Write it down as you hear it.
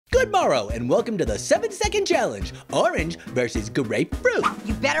Good morrow, and welcome to the 7-second challenge. Orange versus grapefruit.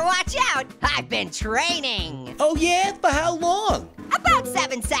 You better watch out. I've been training. Oh yeah? For how long? About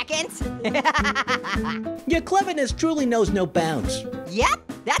 7 seconds. Your cleverness truly knows no bounds.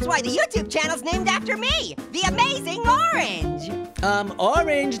 Yep, that's why the YouTube channel's named after me, The Amazing Orange.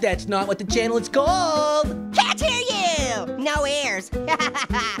 Orange, that's not what the channel is called. Can't hear you! No ears.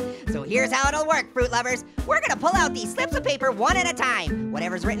 So here's how it'll work, fruit lovers. We're gonna pull out these slips of paper one at a time.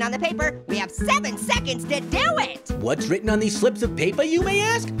 Whatever's written on the paper, we have 7 seconds to do it. What's written on these slips of paper, you may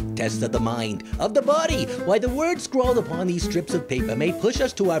ask? Tests of the mind, of the body. Why the words scrawled upon these strips of paper may push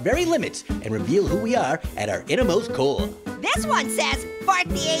us to our very limits and reveal who we are at our innermost core. This one says, fart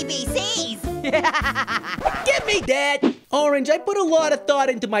the ABCs. Give me that! Orange, I put a lot of thought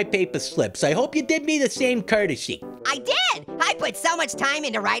into my paper slips. I hope you did me the same courtesy. I did! I put so much time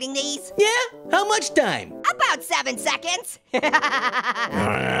into writing these. Yeah? How much time? About 7 seconds.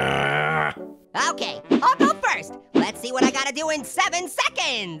 Okay, I'll go first. Let's see what I gotta do in 7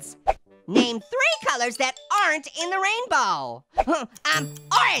 seconds. Name 3 colors that aren't in the rainbow.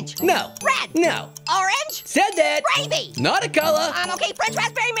 Orange. No. Red. No. Orange. Said that. Gravy. Not a color. Okay, French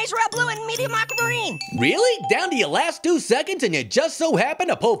raspberry, mace royal blue, and medium aquamarine. Really? Down to your last 2 seconds and you just so happen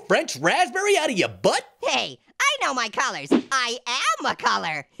to pull French raspberry out of your butt? Hey, I know my colors. I am a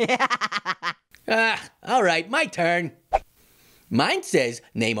color. All right, my turn. Mine says,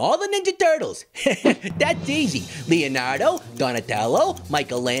 name all the Ninja Turtles. That's easy. Leonardo, Donatello,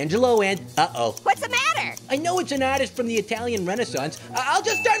 Michelangelo, and uh-oh. What's the matter? I know it's an artist from the Italian Renaissance. I'll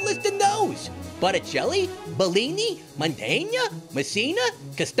just start listing those. Botticelli, Bellini, Mantegna, Messina,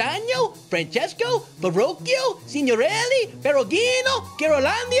 Castagno, Francesco, Verrocchio, Signorelli, Perugino,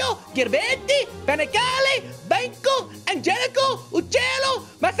 Ghirlandaio, Ghirbetti, Panicale, Banco, Angelico, Uccello,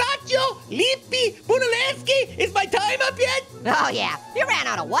 Masaccio, Lippi, Brunelleschi. Is my time up yet? Oh yeah, you ran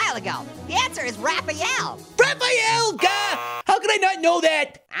out a while ago. The answer is Raphael. Raphael, gah! How could I not know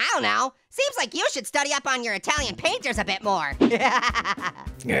that? I don't know. Seems like you should study up on your Italian painters a bit more.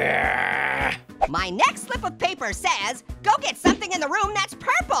 My next slip of paper says, go get something in the room that's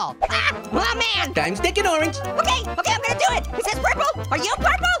purple. Oh man. Time's ticking, Orange. Okay, I'm gonna do it. Is this purple? Are you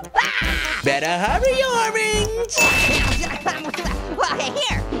purple? Better hurry, Orange. Well, hey,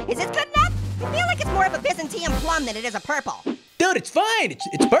 here. Is this good enough? I feel like it's more of a Byzantine plum than it is a purple. Dude, it's fine.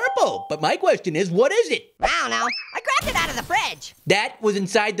 It's purple. But my question is, what is it? I don't know. I grabbed it out of the fridge. That was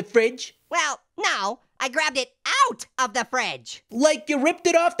inside the fridge? Well, no. I grabbed it out of the fridge. Like you ripped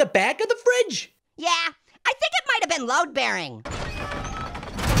it off the back of the fridge? Yeah, I think it might have been load-bearing.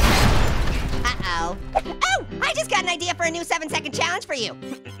 Uh-oh. Oh, I just got an idea for a new 7-second challenge for you.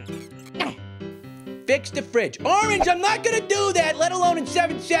 Fix the fridge. Orange, I'm not gonna do that, let alone in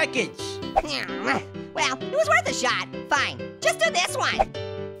 7 seconds. Well, it was worth a shot. Fine, just do this one.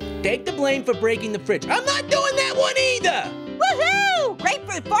 Take the blame for breaking the fridge. I'm not doing that one either! Woohoo!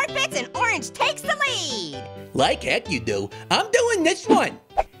 Grapefruit forfeits and Orange takes the lead. Like heck you do. I'm doing this one.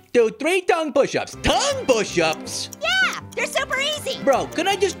 Do 3 tongue push-ups. Tongue push-ups? Yeah, they're super easy. Bro, can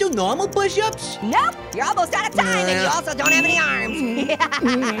I just do normal push-ups? Nope, you're almost out of time and you also don't have any arms.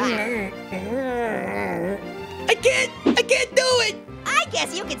 I can't do it! I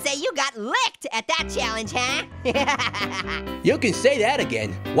guess you could say you got licked at that challenge, huh? You can say that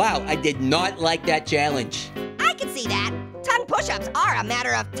again. Wow, I did not like that challenge. I can see that. Tongue push-ups are a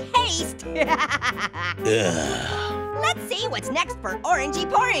matter of taste. Let's see what's next for Orangey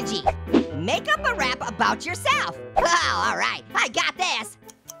Porangey. Make up a rap about yourself. Oh, all right, I got this.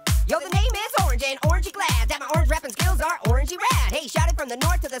 Yo, the name is Orange and Orangey glad that my orange rapping skills are orangey rad. Hey, shout it from the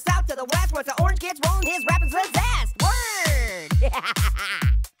north to the south to the west. Once the orange gets rolling, his rapping's the zest. Word!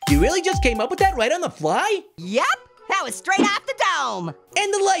 You really just came up with that right on the fly? Yep, that was straight off the dome.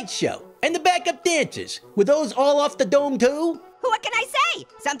 And the light show, and the backup dancers. Were those all off the dome too? What can I say?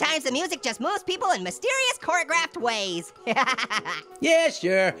 Sometimes the music just moves people in mysterious choreographed ways. Yeah,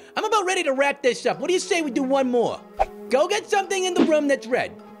 sure. I'm about ready to wrap this up. What do you say we do one more? Go get something in the room that's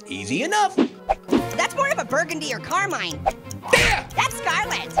red. Easy enough. That's more of a burgundy or carmine. There! That's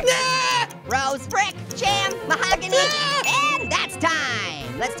scarlet. Nah! Rose, brick, jam, mahogany, and that's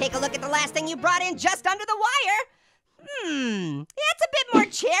time. Let's take a look at the last thing you brought in just under the wire. It's a bit more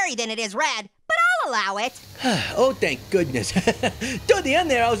cherry than it is red, but I'll allow it. Oh, thank goodness. Toward the end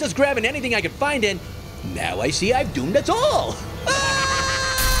there, I was just grabbing anything I could find and now I see I've doomed us all. Ah!